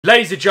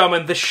Ladies and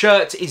gentlemen, the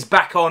shirt is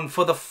back on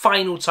for the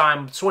final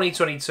time,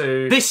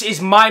 2022. This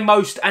is my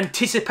most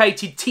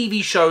anticipated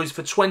TV shows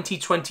for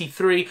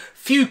 2023.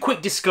 Few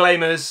quick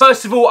disclaimers.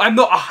 First of all, I'm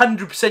not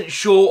 100%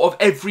 sure of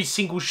every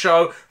single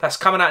show that's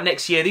coming out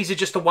next year. These are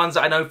just the ones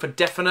that I know for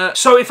definite.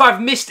 So if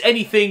I've missed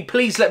anything,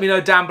 please let me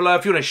know down below.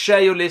 If you want to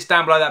share your list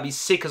down below, that'd be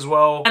sick as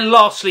well. And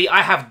lastly,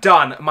 I have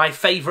done my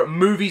favourite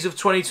movies of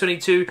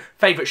 2022,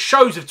 favourite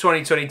shows of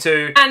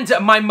 2022, and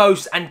my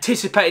most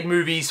anticipated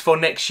movies for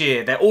next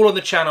year. They're all on the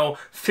channel.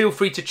 Feel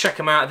free to check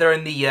them out. They're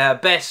in the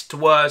best to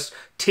worst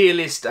tier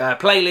list,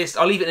 playlist.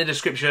 I'll leave it in the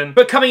description.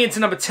 But coming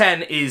into number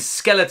 10 is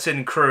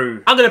Skeleton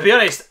Crew. I'm going to be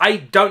honest, I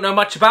don't know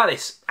much about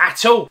this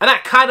at all. And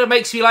that kind of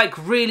makes me like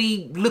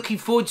really looking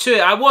forward to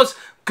it. I was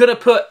gonna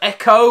put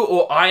Echo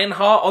or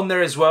Ironheart on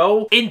there as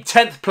well in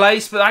 10th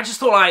place, but I just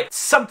thought like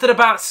something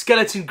about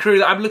Skeleton Crew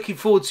that I'm looking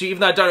forward to, even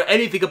though I don't know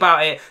anything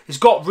about it. It's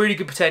got really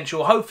good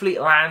potential. Hopefully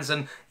it lands,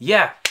 and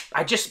yeah,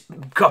 I just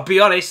gotta be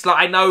honest, like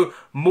I know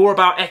more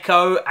about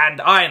Echo and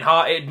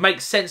Ironheart. It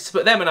makes sense to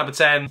put them at number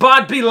 10, but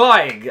I'd be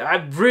lying. I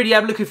really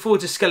am looking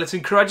forward to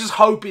Skeleton Crew. I just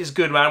hope it's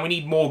good, man. We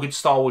need more good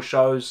Star Wars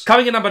shows.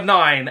 Coming in number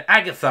 9,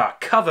 Agatha,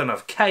 Coven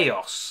of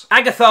Chaos.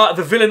 Agatha,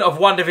 the villain of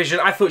WandaVision,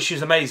 I thought she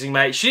was amazing,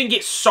 mate. She didn't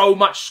get so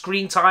much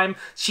screen time.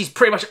 She's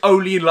pretty much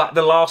only in like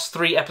the last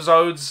 3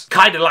 episodes.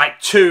 Kind of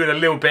like 2 and a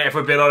little bit, if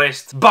we're being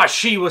honest. But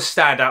she was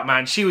standout,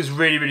 man. She was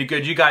really, really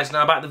good. You guys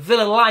know about the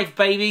villain life,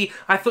 baby.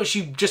 I thought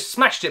she just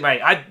smashed it,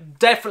 mate. I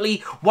definitely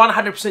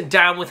 100%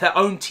 down with her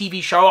own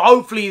TV show.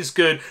 Hopefully it's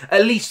good,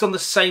 at least on the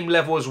same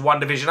level as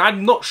WandaVision.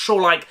 I'm not sure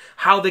like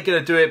how they're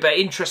gonna do it, but it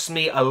interests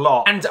me a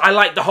lot. And I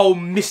like the whole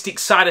mystic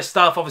side of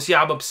stuff. Obviously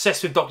I'm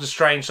obsessed with Doctor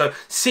Strange, so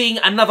seeing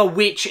another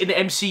witch in the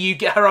MCU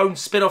get her own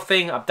spin-off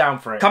thing, I'm down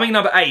for it. Coming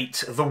number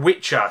 8, The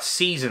Witcher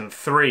Season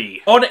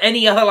 3. On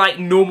any other like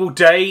normal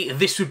day,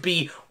 this would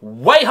be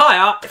way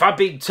higher, if I'm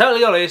being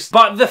totally honest,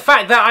 but the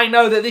fact that I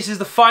know that this is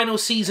the final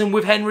season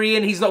with Henry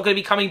and he's not going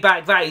to be coming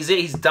back, that is it,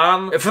 he's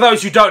done. For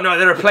those who don't know,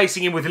 they're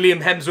replacing him with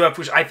Liam Hemsworth,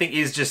 which I think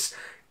is just,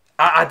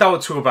 I don't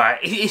want to talk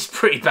about it. It's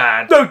pretty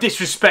bad. No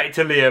disrespect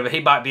to Liam,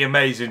 he might be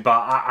amazing, but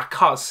I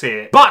can't see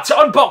it. But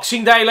on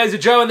Boxing Day, ladies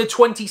and gentlemen, the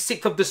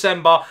 26th of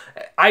December,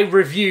 I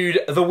reviewed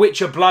The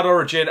Witcher Blood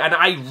Origin, and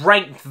I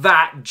ranked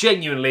that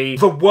genuinely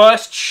the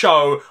worst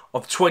show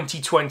of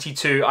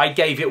 2022. I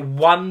gave it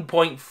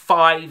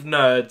 1.5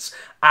 nerds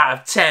out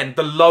of 10,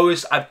 the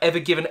lowest I've ever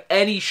given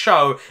any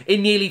show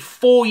in nearly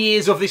 4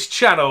 years of this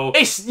channel.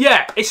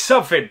 Yeah, it's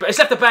something, but it's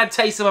left a bad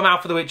taste in my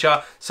mouth for The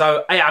Witcher,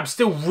 so yeah, I'm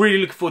still really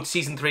looking forward to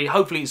season 3.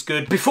 Hopefully it's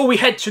good. Before we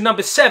head to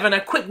number 7,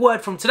 a quick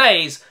word from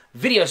today's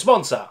video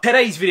sponsor.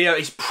 Today's video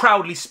is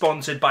proudly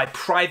sponsored by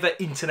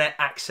Private Internet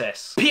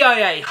Access.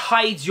 PIA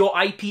hides your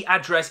IP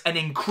address and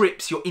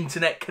encrypts your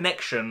internet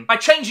connection. By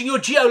changing your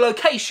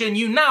geolocation,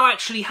 you now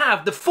actually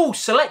have the full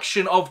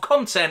selection of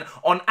content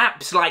on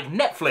apps like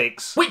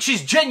Netflix, which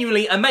is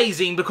genuinely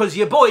amazing because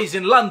your boy's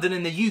in London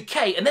in the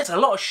UK, and there's a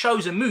lot of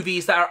shows and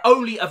movies that are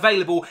only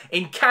available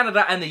in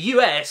Canada and the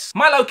US.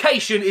 My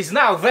location is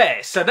now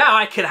there, so now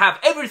I can have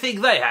everything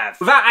they have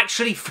without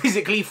actually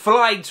physically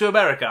flying to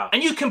America.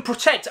 And you can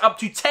protect up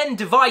to 10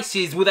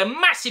 devices with a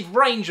massive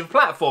range of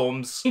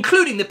platforms,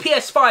 including the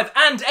PS5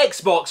 and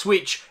Xbox,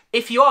 which,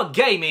 if you are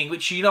gaming,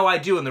 which you know I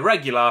do on the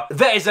regular,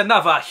 there is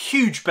another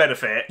huge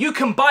benefit. You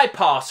can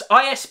bypass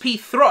ISP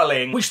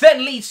throttling, which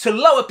then leads to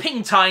lower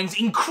ping times,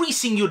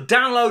 increasing your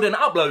download and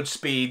upload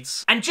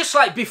speeds. And just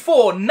like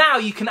before, now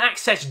you can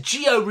access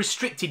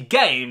geo-restricted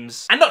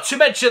games. And not to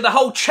mention the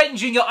whole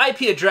changing your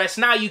IP address,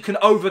 now you can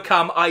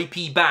overcome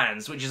IP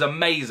bans, which is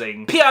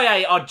amazing.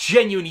 PIA are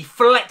genuinely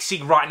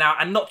flexing right now,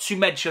 and not to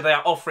mention they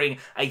are offering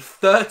a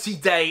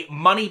 30-day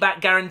money-back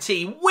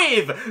guarantee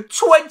with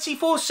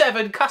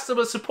 24/7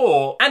 customer support.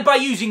 And by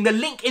using the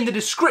link in the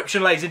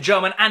description, ladies and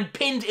gentlemen, and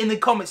pinned in the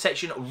comment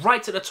section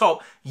right at the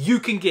top, you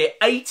can get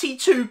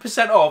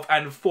 82% off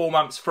and 4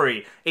 months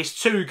free.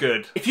 It's too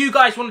good. If you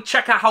guys want to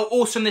check out how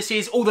awesome this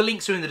is, all the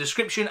links are in the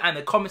description and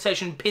the comment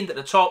section pinned at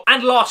the top.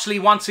 And lastly,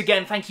 once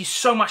again, thank you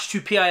so much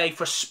to PIA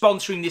for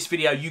sponsoring this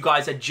video. You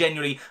guys are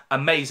genuinely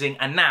amazing.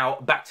 And now,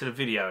 back to the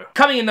video.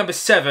 Coming in number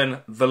 7,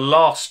 The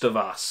Last of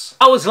Us.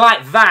 I was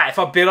like that, if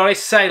I've been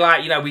honest, say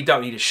like, you know, we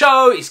don't need a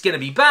show, it's gonna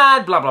be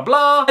bad, blah, blah,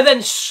 blah. And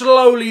then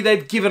slowly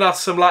they've given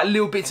us some like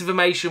little bits of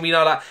information. We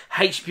know like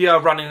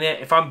HBO running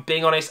it. If I'm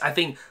being honest, I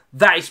think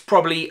that is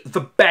probably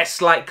the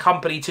best like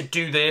company to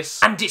do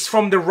this. And it's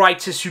from the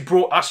writers who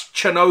brought us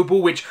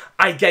Chernobyl, which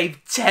I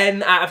gave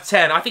 10 out of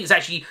 10. I think it's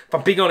actually, if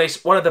I'm being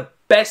honest, one of the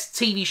best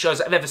TV shows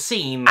I've ever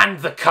seen. And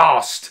the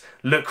cast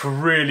look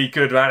really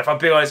good, man, if I'm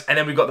being honest. And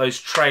then we've got those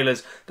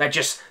trailers that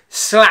just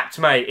slapped,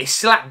 mate. It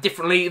slapped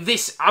differently.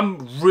 This,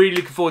 I'm really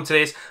looking forward to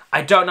this.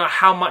 I don't know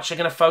how much they're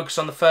going to focus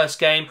on the first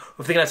game,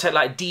 or if they're going to take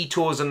like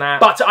detours and that,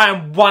 but I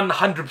am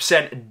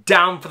 100%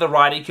 down for the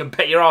ride. You can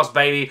bet your ass,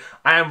 baby.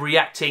 I am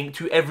reacting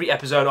to every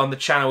episode on the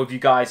channel with you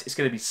guys. It's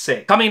going to be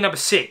sick. Coming in number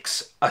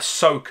 6,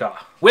 Ahsoka.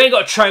 We ain't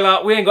got a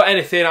trailer, we ain't got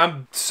anything.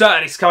 I'm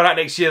certain it's coming out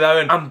next year though,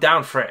 and I'm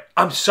down for it.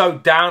 I'm so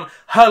down.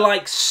 Her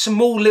like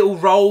small little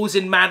roles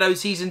in Mando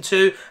season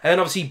 2, and then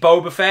obviously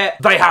Boba Fett,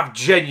 they have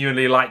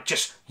genuinely like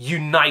just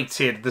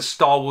united the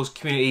Star Wars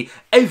community.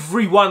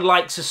 Everyone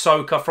likes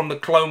Ahsoka from the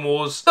Clone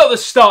Wars. Not the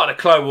start of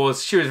the Clone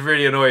Wars, she was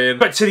really annoying.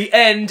 But to the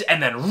end,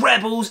 and then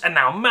Rebels, and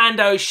now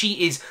Mando,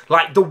 she is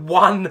like the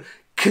one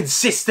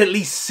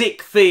consistently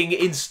sick thing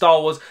in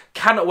Star Wars.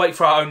 Cannot wait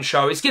for our own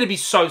show. It's going to be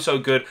so, so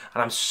good,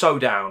 and I'm so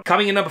down.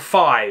 Coming in number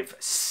 5,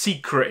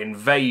 Secret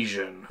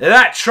Invasion.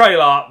 That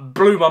trailer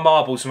blew my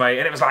marbles, mate,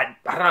 and it was like,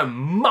 I don't know,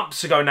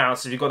 months ago now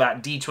since we got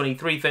that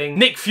D23 thing.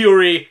 Nick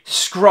Fury,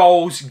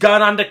 Skrulls,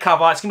 going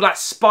undercover. It's going to be like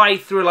spy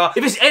thriller.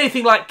 If it's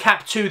anything like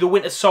Cap 2, The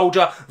Winter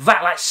Soldier,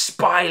 that like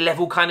spy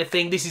level kind of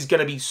thing, this is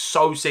going to be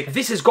so sick.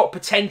 This has got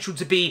potential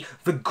to be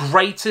the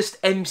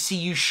greatest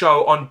MCU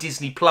show on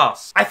Disney+.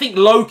 I think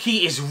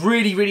Loki is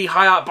really, really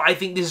high up, but I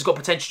think this has got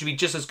potential to be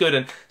just as good.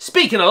 And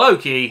speaking of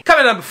Loki,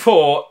 coming number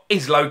 4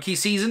 is Loki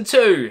Season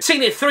 2.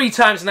 Seen it 3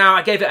 times now.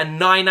 I gave it a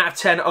 9 out of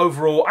 10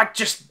 overall. I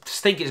just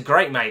think it's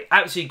great, mate.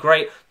 Absolutely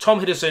great. Tom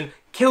Hiddleston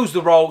kills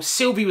the role.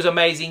 Sylvie was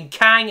amazing.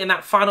 Kang in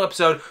that final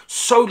episode,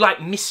 so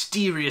like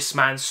mysterious,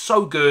 man.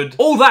 So good.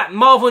 All that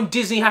Marvel and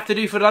Disney have to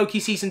do for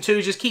Loki Season 2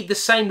 is just keep the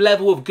same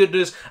level of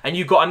goodness, and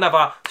you've got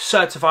another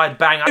certified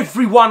banger.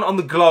 Everyone on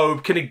the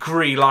globe can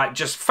agree, like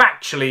just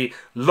factually,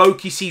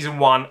 Loki Season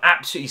 1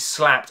 absolutely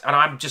slapped, and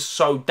I'm just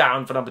so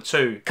down for number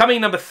 2.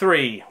 Coming number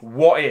 3,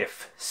 What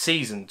If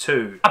Season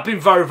 2. I've been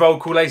very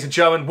vocal, ladies and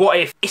gentlemen. What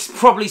If? It's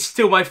probably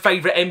still my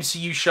favourite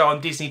MCU show on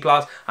Disney+.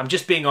 I'm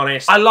just being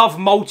honest. I love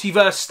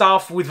multiverse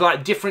stuff with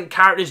like different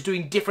characters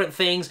doing different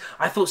things.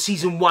 I thought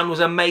Season 1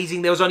 was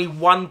amazing. There was only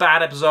one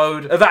bad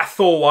episode. That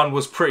Thor one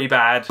was pretty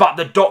bad. But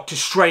the Doctor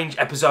Strange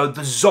episode,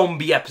 the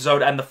zombie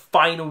episode, and the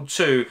final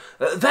 2,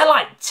 they're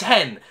like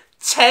 10.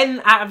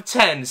 10 out of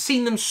 10.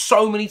 Seen them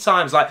so many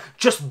times, like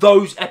just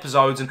those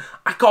episodes, and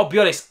I gotta be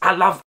honest, I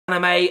love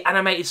anime,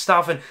 animated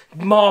stuff, and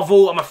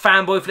Marvel. I'm a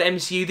fanboy for the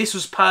MCU. This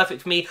was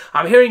perfect for me.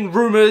 I'm hearing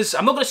rumours.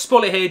 I'm not going to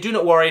spoil it here, do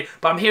not worry,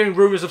 but I'm hearing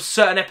rumours of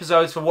certain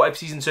episodes for What If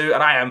Season 2,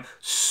 and I am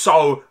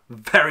so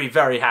very,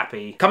 very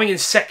happy. Coming in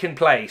 2nd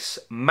place,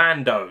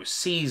 Mando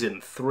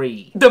Season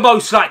 3. The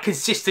most like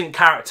consistent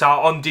character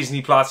on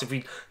Disney Plus, if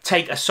we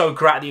take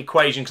Ahsoka out of the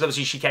equation, because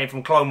obviously she came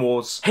from Clone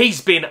Wars.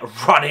 He's been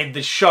running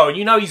the show, and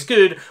you know he's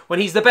good when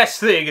he's the best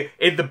thing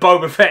in the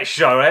Boba Fett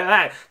show,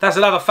 right? That's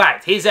another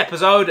fact. His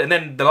episode, and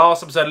then the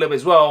last episode a little bit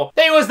as well,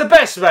 he was the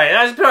best, mate.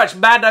 That's pretty much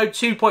Mando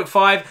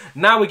 2.5.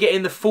 Now we're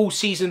getting the full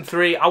Season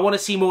 3. I want to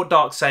see more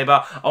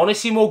Darksaber. I want to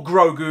see more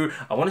Grogu.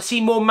 I want to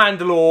see more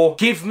Mandalore.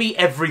 Give me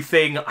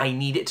everything. I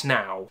need it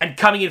now. And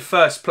coming in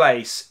 1st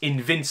place,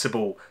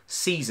 Invincible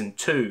Season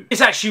 2.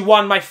 It's actually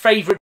my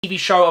favourite TV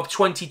show of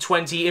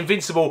 2020.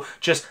 Invincible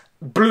just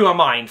blew my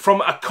mind. From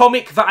a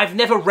comic that I've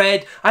never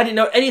read, I didn't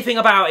know anything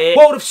about it.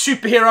 World of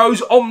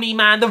superheroes,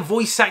 Omni-Man, the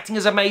voice acting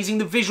is amazing,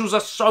 the visuals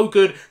are so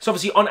good. It's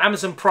obviously on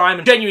Amazon Prime,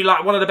 and genuinely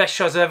like one of the best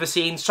shows I've ever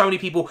seen. So many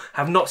people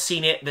have not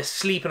seen it, they're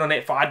sleeping on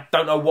it for I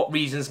don't know what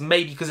reasons,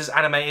 maybe because it's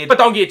animated. But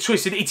don't get it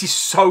twisted, it is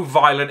so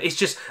violent. It's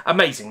just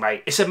amazing,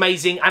 mate. It's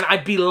amazing, and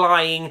I'd be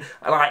lying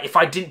like if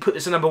I didn't put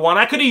this at number 1.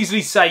 I could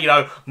easily say, you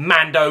know,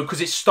 Mando, because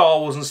it's Star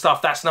Wars and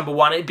stuff, that's number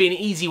 1. It'd be an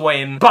easy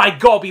win. But I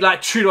gotta be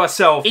like true to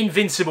myself.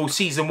 Invincible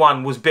Season 1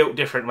 was built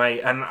different,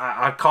 mate, and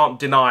I can't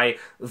deny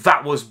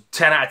that was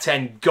 10 out of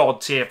 10 god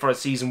tier for a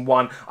Season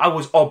 1. I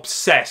was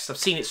obsessed. I've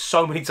seen it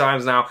so many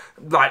times now.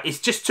 Like, it's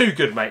just too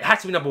good, mate. It had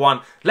to be number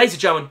 1. Ladies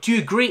and gentlemen, do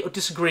you agree or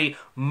disagree?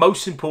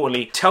 Most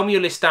importantly, tell me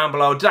your list down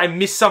below. Did I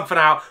miss something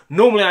out?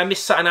 Normally I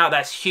miss something out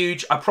that's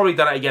huge. I've probably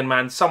done it again,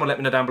 man. Someone let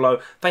me know down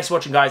below. Thanks for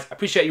watching, guys. I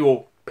appreciate you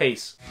all.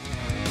 Peace.